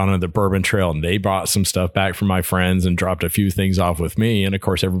out and gone on the bourbon trail, and they brought some stuff back from my friends and dropped a few things off with me. And of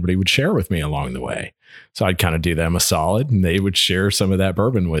course, everybody would share with me along the way. So I'd kind of do them a solid, and they would share some of that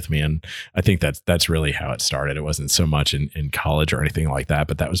bourbon with me. And I think that's really how it started. It wasn't so much in college or anything like that,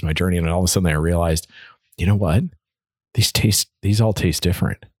 but that was my journey. And all of a sudden I realized, you know what? These all taste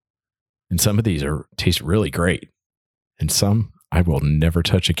different. And some of these taste really great. And some I will never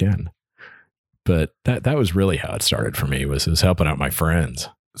touch again. But that was really how it started for me, was helping out my friends.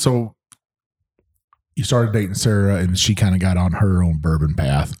 So, you started dating Sarah, and she kind of got on her own bourbon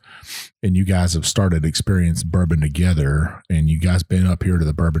path, and you guys have started experiencing bourbon together, and you guys been up here to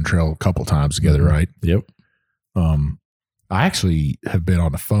the Bourbon Trail a couple times together, right? Yep. I actually have been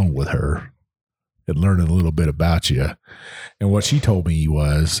on the phone with her and learning a little bit about you. And what she told me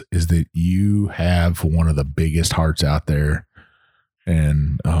is that you have one of the biggest hearts out there.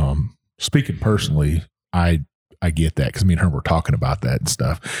 And speaking personally, I get that because me and her were talking about that and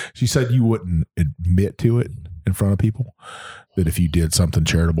stuff. She said you wouldn't admit to it in front of people, that if you did something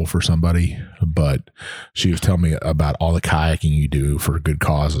charitable for somebody, but she was telling me about all the kayaking you do for good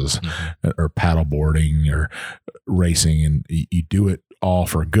causes, or paddle boarding or racing, and you do it all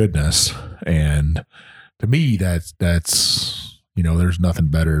for goodness. And to me, that's there's nothing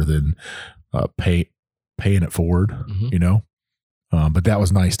better than paying it forward, but that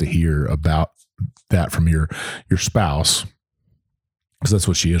was nice to hear about that from your spouse, because that's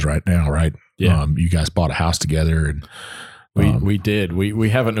what she is right now, right? Yeah. You guys bought a house together, and we did. We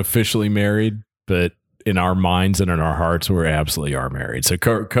haven't officially married, but in our minds and in our hearts, we absolutely are married. So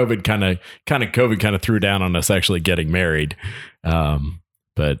COVID kind of threw down on us actually getting married.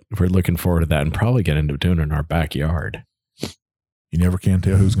 But we're looking forward to that, and probably get into doing it in our backyard. You never can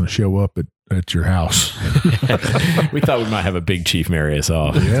tell who's going to show up at your house. We thought we might have a big chief marry us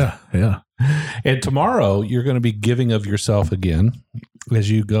off. Yeah. And tomorrow you're going to be giving of yourself again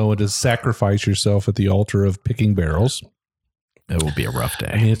as you go to sacrifice yourself at the altar of picking barrels. It will be a rough day.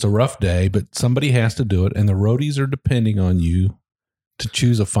 I mean, it's a rough day, but somebody has to do it, and the roadies are depending on you to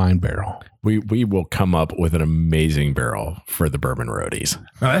choose a fine barrel. We will come up with an amazing barrel for the Bourbon Roadies.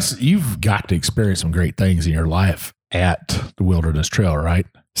 Now you've got to experience some great things in your life at the Wilderness Trail, right?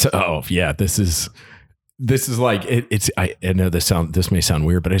 So, this is like I know this may sound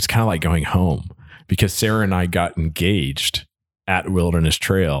weird, but it's kind of like going home, because Sarah and I got engaged at Wilderness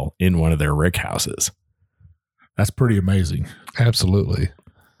Trail in one of their rick houses. That's pretty amazing. Absolutely.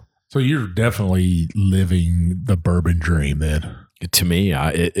 So you're definitely living the bourbon dream then. To me,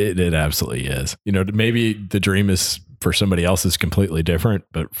 it absolutely is. Maybe the dream is for somebody else is completely different,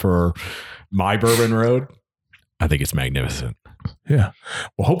 but for my Bourbon Road, I think it's magnificent. Yeah.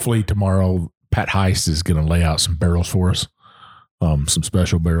 Well, hopefully tomorrow, Pat Heist is going to lay out some barrels for us, some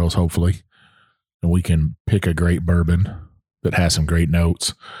special barrels, hopefully, and we can pick a great bourbon that has some great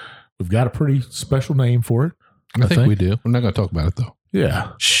notes. We've got a pretty special name for it. I think we do. We're not going to talk about it, though.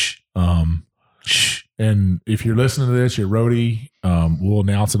 Yeah. Shh. And if you're listening to this, you're roadie, we'll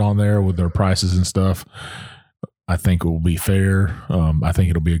announce it on there with their prices and stuff. I think it will be fair. I think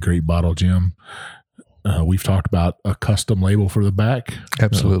it'll be a great bottle, Jim. We've talked about a custom label for the back.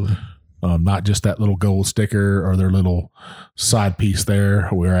 Absolutely. Not just that little gold sticker or their little side piece there.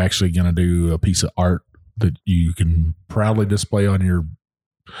 We're actually going to do a piece of art that you can proudly display on your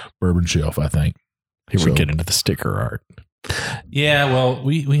bourbon shelf, I think. Here we get into the sticker art. Yeah, well,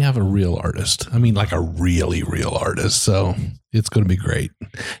 we have a real artist. I mean, like a really real artist. So it's going to be great.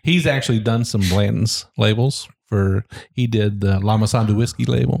 He's actually done some Blanton's labels. He did the Lama Sandu whiskey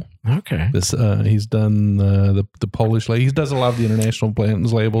label. Okay. He's done the Polish label. He does a lot of the international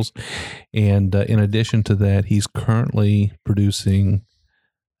Blanton's labels. And in addition to that, he's currently producing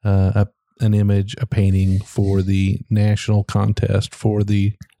a painting for the national contest for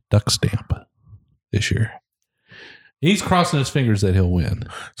the duck stamp this year. He's crossing his fingers that he'll win.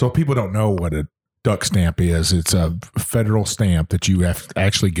 So if people don't know what a duck stamp is, it's a federal stamp that you have to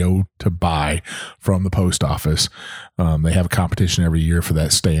actually go to buy from the post office. They have a competition every year for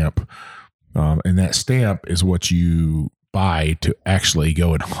that stamp. And that stamp is what you buy to actually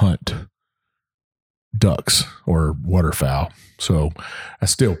go and hunt ducks or waterfowl. So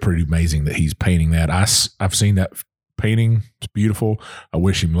that's still pretty amazing that he's painting that. I've seen that painting. It's beautiful. I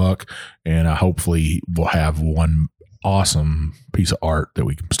wish him luck. And hopefully we'll have one awesome piece of art that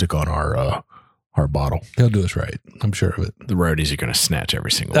we can stick on our bottle. He'll do us right. I'm sure of it. The roadies are going to snatch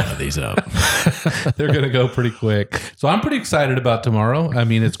every single one of these up. They're going to go pretty quick. So I'm pretty excited about tomorrow. I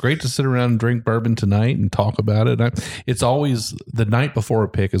mean, it's great to sit around and drink bourbon tonight and talk about it. It's always the night before a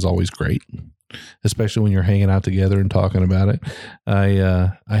pick is always great, especially when you're hanging out together and talking about it.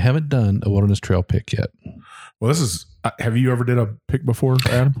 I haven't done a Wilderness Trail pick yet. Well, this is, have you ever did a pick before,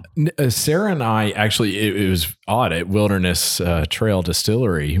 Adam? Sarah and I actually, it was odd at Wilderness Trail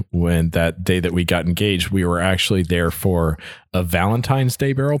Distillery when that day that we got engaged, we were actually there for a Valentine's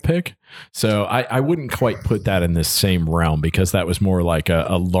Day barrel pick. So I wouldn't quite put that in this same realm because that was more like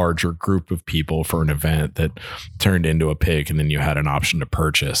a larger group of people for an event that turned into a pick. And then you had an option to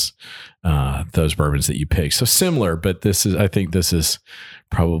purchase those bourbons that you pick. So similar, but I think this is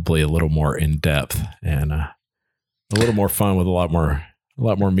probably a little more in depth and a little more fun with a lot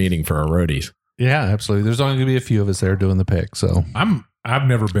more meaning for our roadies. Yeah, absolutely. There's only going to be a few of us there doing the pick. So I've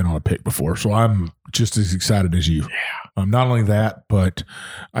never been on a pick before, so I'm just as excited as you. Yeah. Not only that, but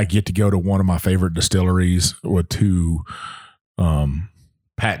I get to go to one of my favorite distilleries to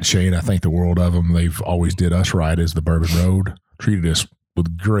Pat and Shane. I think the world of them. They've always did us right as the Bourbon Road, treated us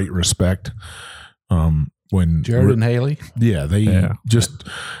with great respect. When Jared and Haley, they just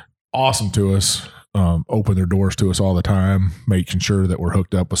awesome to us. Open their doors to us all the time, making sure that we're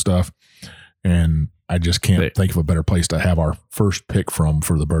hooked up with stuff. And I just can't think of a better place to have our first pick from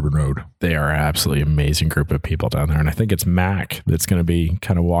for the Bourbon Road. They are an absolutely amazing group of people down there. And I think it's Mac that's going to be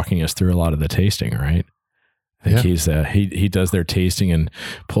kind of walking us through a lot of the tasting, right? I think he's he does their tasting and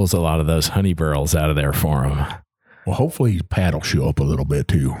pulls a lot of those honey barrels out of there for them. Well, hopefully Pat will show up a little bit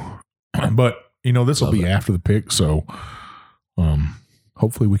too. But, this will be after the pick. So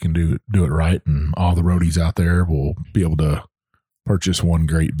hopefully we can do it right. And all the roadies out there will be able to purchase one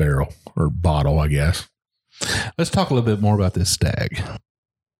great barrel or bottle, I guess. Let's talk a little bit more about this stag.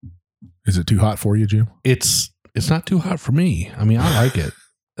 Is it too hot for you, Jim? It's not too hot for me. I mean, I like it.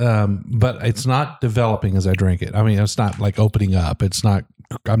 But it's not developing as I drink it. I mean, it's not like opening up.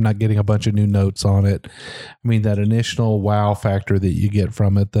 I'm not getting a bunch of new notes on it. I mean, that initial wow factor that you get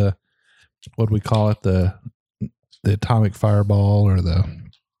from it, what do we call it? The atomic fireball or the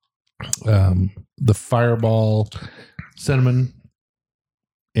fireball cinnamon.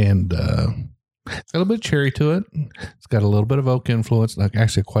 And it's got a little bit of cherry to it. It's got a little bit of oak influence, like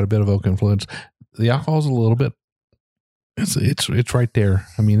actually quite a bit of oak influence. The alcohol's a little bit. It's right there.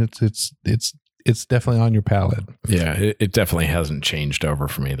 I mean, it's definitely on your palate. Yeah, it definitely hasn't changed over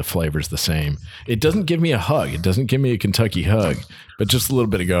for me. The flavor's the same. It doesn't give me a hug. It doesn't give me a Kentucky hug. But just a little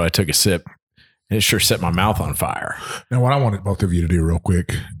bit ago, I took a sip. And it sure set my mouth on fire. Now, what I wanted both of you to do real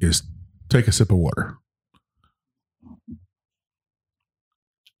quick is take a sip of water.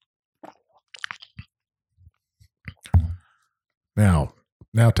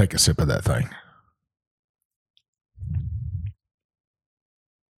 Now take a sip of that thing.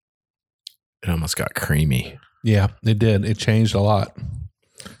 It almost got creamy. Yeah, it did. It changed a lot.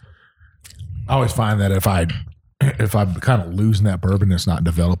 I always find that if I'm kind of losing that bourbon, it's not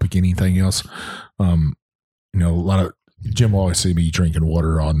developing anything else. A lot of Jim will always see me drinking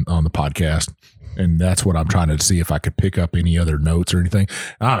water on the podcast, and that's what I'm trying to see if I could pick up any other notes or anything.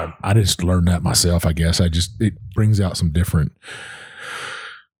 I just learned that myself. I guess it brings out some different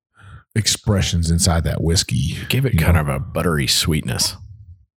expressions inside that whiskey. Give it kind of a buttery sweetness.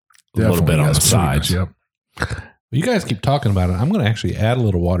 A little bit on the sides. Yep. You guys keep talking about it. I'm going to actually add a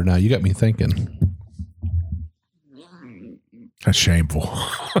little water now. You got me thinking. That's shameful.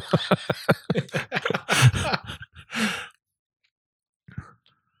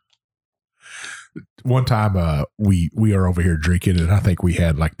 One time we are over here drinking, and I think we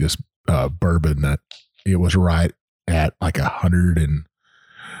had like this bourbon that it was right at like 100 and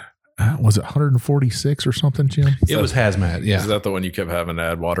was it 146 or something, Jim? It was hazmat. Yeah. Is that the one you kept having to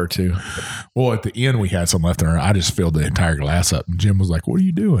add water to? Well, at the end we had some left in there. I just filled the entire glass up, and Jim was like, "What are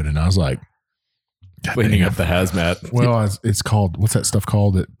you doing?" And I was like, cleaning up the hazmat. Well, it's called, what's that stuff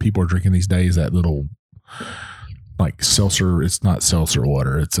called that people are drinking these days? That little like seltzer. It's not seltzer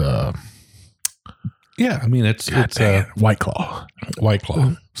water. It's yeah. I mean, it's White Claw. White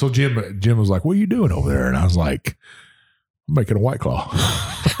Claw. So Jim was like, "What are you doing over there?" And I was like, "I'm making a White Claw."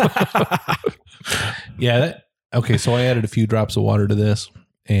 Yeah. Okay. So I added a few drops of water to this,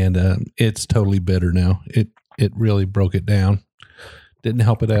 and it's totally bitter now. It really broke it down. Didn't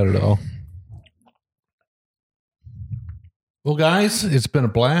help it out at all. Well, guys, it's been a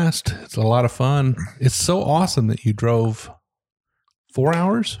blast. It's a lot of fun. It's so awesome that you drove 4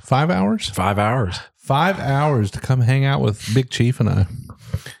 hours, 5 hours? 5 hours. 5 hours to come hang out with Big Chief and I.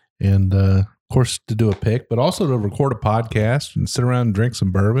 And, of course, to do a pick, but also to record a podcast and sit around and drink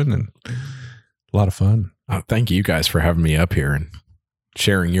some bourbon, and a lot of fun. Thank you guys for having me up here and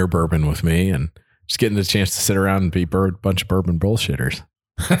sharing your bourbon with me and just getting the chance to sit around and be a bunch of bourbon bullshitters.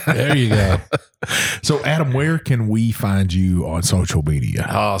 There you go. So, Adam, where can we find you on social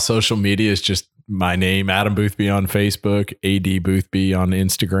media? Social media is just my name, Adam Boothby on Facebook, AD Boothby on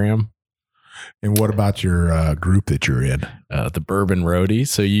Instagram. And what about your group that you're in? The Bourbon Roadies.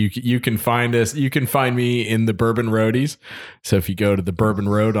 So you can find us. You can find me in the Bourbon Roadies. So if you go to the Bourbon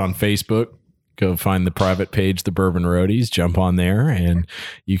Road on Facebook, go find the private page, the Bourbon Roadies, jump on there, and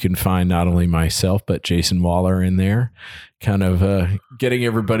you can find not only myself, but Jason Waller in there, kind of getting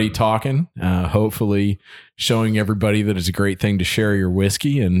everybody talking, hopefully showing everybody that it's a great thing to share your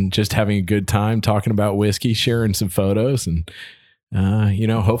whiskey and just having a good time talking about whiskey, sharing some photos, and,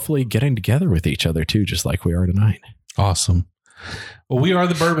 hopefully getting together with each other too, just like we are tonight. Awesome. Well, we are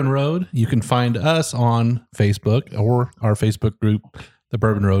the Bourbon Road. You can find us on Facebook or our Facebook group, the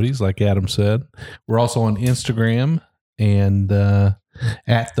Bourbon Roadies, like Adam said. We're also on Instagram and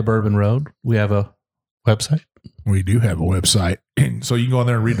at the Bourbon Road. We have a website. We do have a website. So you can go on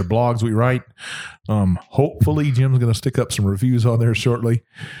there and read the blogs we write. Hopefully Jim's going to stick up some reviews on there shortly.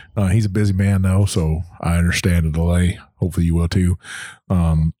 He's a busy man though, so I understand the delay. Hopefully you will too.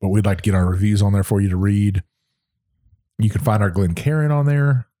 But we'd like to get our reviews on there for you to read. You can find our Glencairn on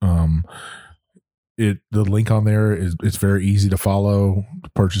there. The link on there it's very easy to follow, to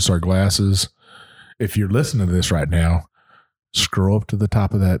purchase our glasses. If you're listening to this right now, scroll up to the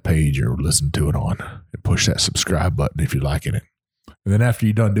top of that page you're listening to it on and push that subscribe button if you're liking it. And then after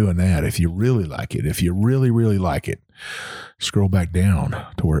you're done doing that, if you really like it, if you really, really like it, scroll back down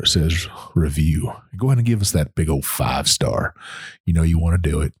to where it says review. Go ahead and give us that big old 5-star. You know you want to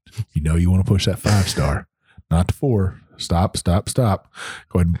do it. You know you want to push that 5-star, not the 4. Stop. Go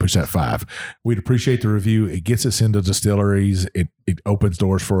ahead and push that 5. We'd appreciate the review. It gets us into distilleries. It opens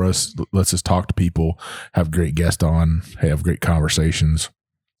doors for us, lets us talk to people, have great guests on, have great conversations.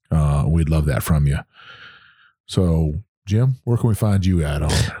 We'd love that from you. So, Jim, where can we find you at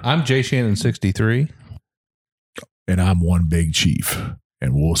on? I'm Jay Shannon 63. And I'm One Big Chief.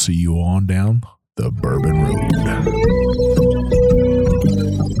 And we'll see you on down the Bourbon Road.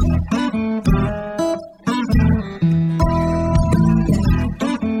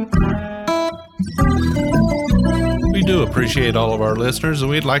 We do appreciate all of our listeners, and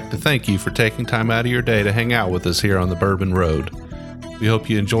we'd like to thank you for taking time out of your day to hang out with us here on the Bourbon Road. We hope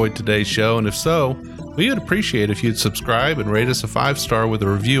you enjoyed today's show, and if so, we would appreciate if you'd subscribe and rate us a 5-star with a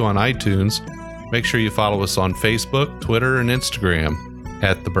review on iTunes. Make sure you follow us on Facebook, Twitter, and Instagram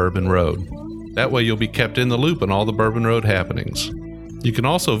at the Bourbon Road. That way you'll be kept in the loop on all the Bourbon Road happenings. You can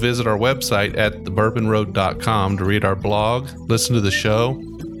also visit our website at thebourbonroad.com to read our blog, listen to the show,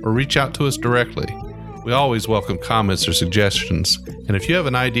 or reach out to us directly. We always welcome comments or suggestions, and if you have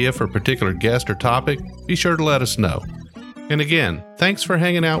an idea for a particular guest or topic, be sure to let us know. And again, thanks for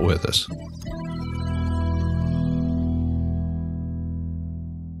hanging out with us.